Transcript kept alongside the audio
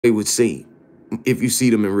they would seem if you see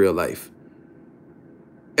them in real life.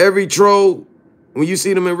 Every troll, when you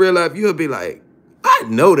see them in real life, you'll be like, I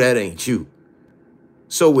know that ain't you.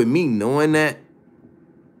 So with me knowing that,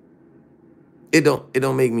 it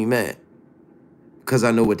don't make me mad because I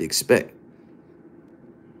know what to expect.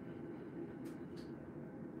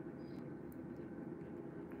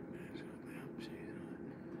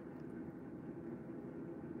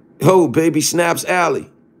 Oh, baby snaps alley.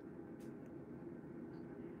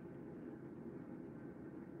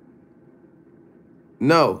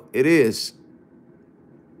 No, it is.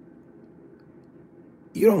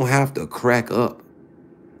 You don't have to crack up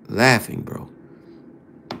laughing, bro.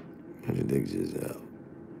 Contradictions out.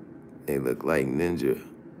 They look like ninja.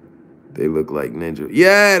 They look like ninja.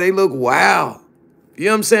 Yeah, they look wild. You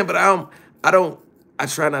know what I'm saying? But I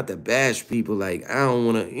try not to bash people. Like, I don't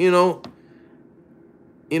want to,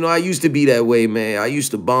 I used to be that way, man. I used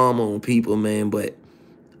to bomb on people, man. But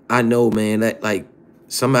I know, man, that, like,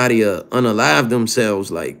 somebody unalive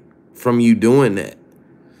themselves, like, from you doing that.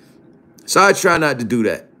 So I try not to do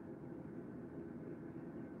that.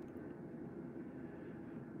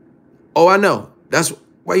 Oh, I know. That's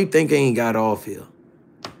why you think I ain't got off here.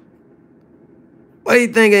 Why you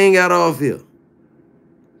think I ain't got off here?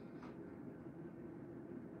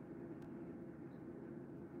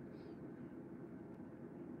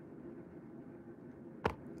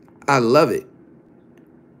 I love it.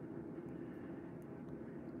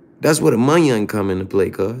 That's where the money ain't come into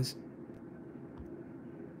play, cuz.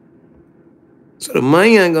 So the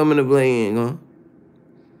money ain't come into play, ain't huh?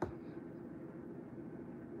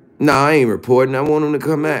 Nah, I ain't reporting. I want them to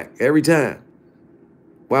come back every time.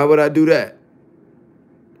 Why would I do that?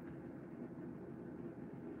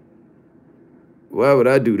 Why would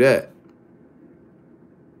I do that?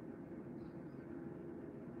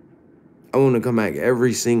 I want to come back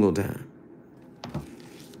every single time.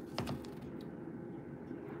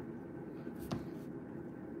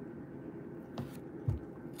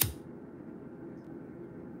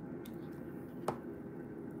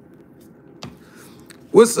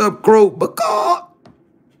 What's up, Crow?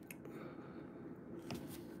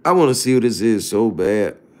 I want to see what this is so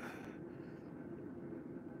bad.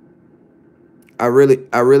 I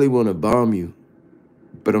really want to bomb you,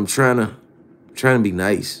 but I'm trying to be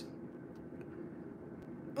nice.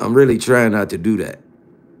 I'm really trying not to do that.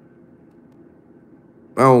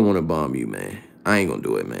 I don't want to bomb you, man. I ain't gonna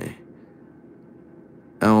do it, man.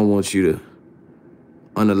 I don't want you to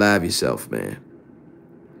unalive yourself, man.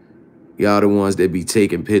 Y'all the ones that be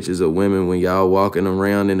taking pictures of women when y'all walking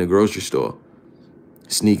around in the grocery store.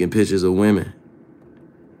 Sneaking pictures of women.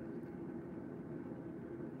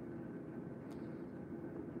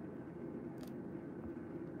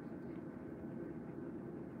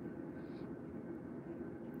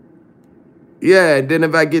 Yeah, and then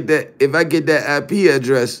if I get that IP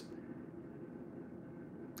address,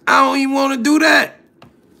 I don't even want to do that.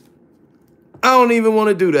 I don't even want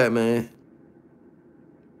to do that, man.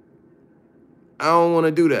 I don't want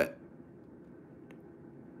to do that.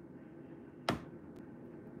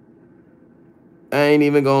 I ain't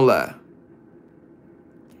even gonna lie.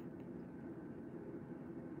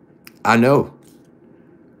 I know.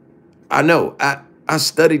 I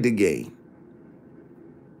studied the game.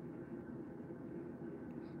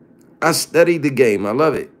 I studied the game. I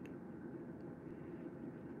love it.